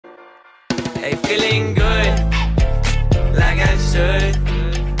Hey, feeling good, like I should.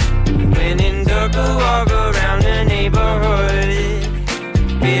 When in dark, I walk around the neighborhood.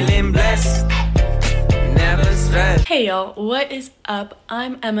 Feeling blessed, never stressed. Hey y'all, what is up?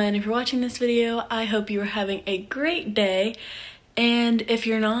 I'm Emma, and if you're watching this video, I hope you are having a great day. And if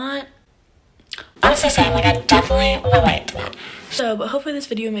you're not, honestly saying, like, I definitely relate to that. But hopefully this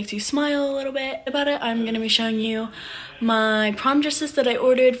video makes you smile a little bit. About it, I'm gonna be showing you my prom dresses that I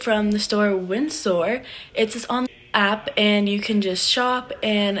ordered from the store Windsor. It's this online app and you can just shop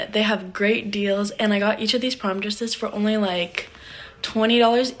and they have great deals, and I got each of these prom dresses for only like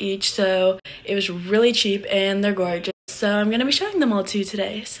 $20 each, so it was really cheap and they're gorgeous. So I'm gonna be showing them all to you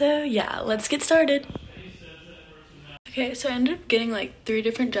today. So yeah, let's get started. Okay, so I ended up getting like 3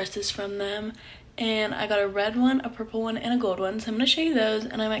 different dresses from them, and I got a red one, a purple one, and a gold one. So I'm gonna show you those,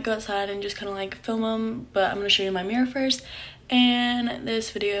 and I might go outside and just kind of like film them, but I'm gonna show you my mirror first. And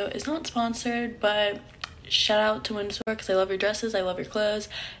this video is not sponsored, but shout out to Windsor because I love your dresses, I love your clothes.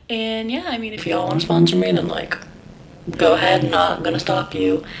 And yeah, I mean, if y'all want to sponsor me, then like go ahead, not gonna stop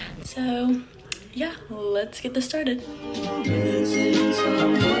you. So yeah, let's get this started.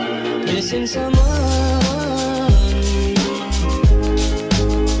 Missing someone.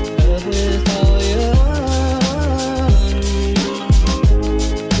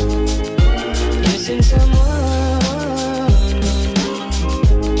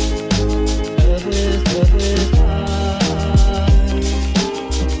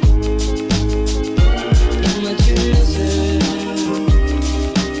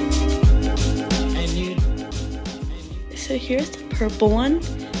 So here's the purple one,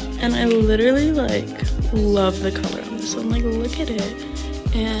 and I literally like love the color on this one. Like, look at it.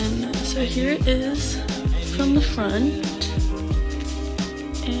 And so here it is from the front.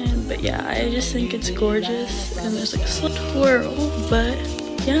 But yeah, I just think it's gorgeous, and there's like a slight twirl, but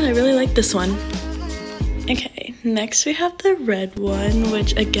yeah, I really like this one. Okay, next we have the red one,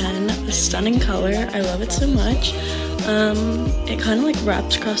 which again, a stunning color. I love it so much. It kind of like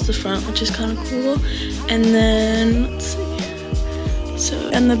wraps across the front, which is kind of cool. And then, let's see. So,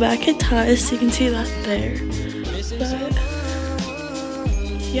 and the back it ties, so you can see that there. But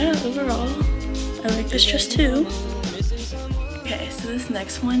yeah, overall, I like this dress too. Okay, so this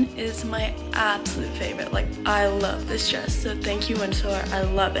next one is my absolute favorite. Like, I love this dress, so thank you, Windsor. I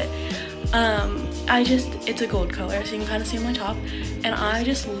love it. It's a gold color, so you can kind of see on my top, and I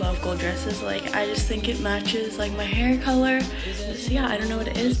just love gold dresses. Like, I just think it matches like my hair color. So yeah, I don't know what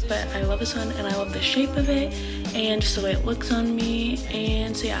it is, but I love this one, and I love the shape of it and just the way it looks on me.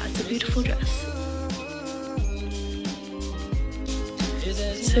 And so yeah, it's a beautiful dress.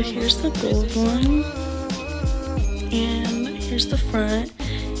 So here's the gold one, and here's the front,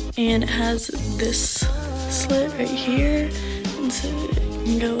 and it has this slit right here, and so you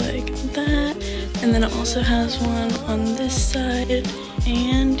can go like that. And then it also has one on this side,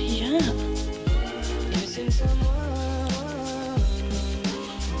 and yeah.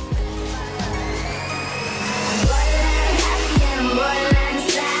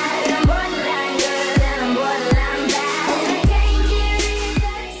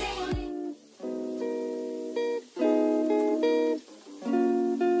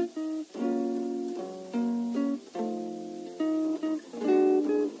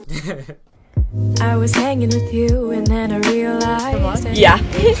 I was hanging with you and then I realized. Yeah.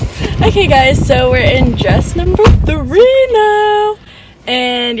 Okay guys, so we're in dress number 3 now.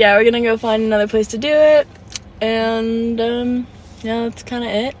 And yeah, we're gonna go find another place to do it. And yeah, that's kind of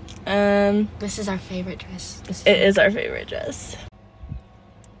it. This is our favorite dress. It is our favorite dress.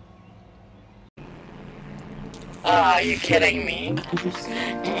 Are you kidding me?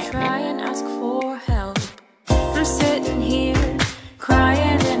 Try and ask for help. I'm sitting here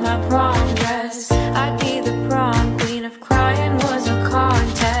crying in my prom dress. I'd be the prom queen if crying was a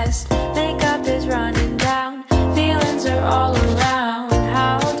contest. Makeup is running down, feelings are all around.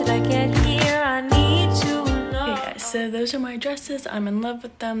 How did I get here? I need to know. Hey guys, so those are my dresses. I'm in love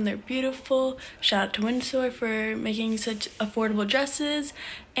with them. They're beautiful. Shout out to Windsor for making such affordable dresses,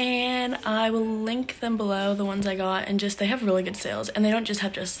 and I will link them below, the ones I got. And just, they have really good sales, and they don't just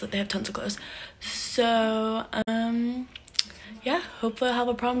have dresses, they have tons of clothes. So yeah, hopefully I'll have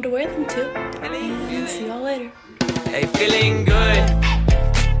a prom to wear them to. And see y'all later. Hey, feeling good,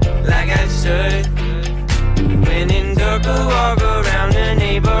 like I should.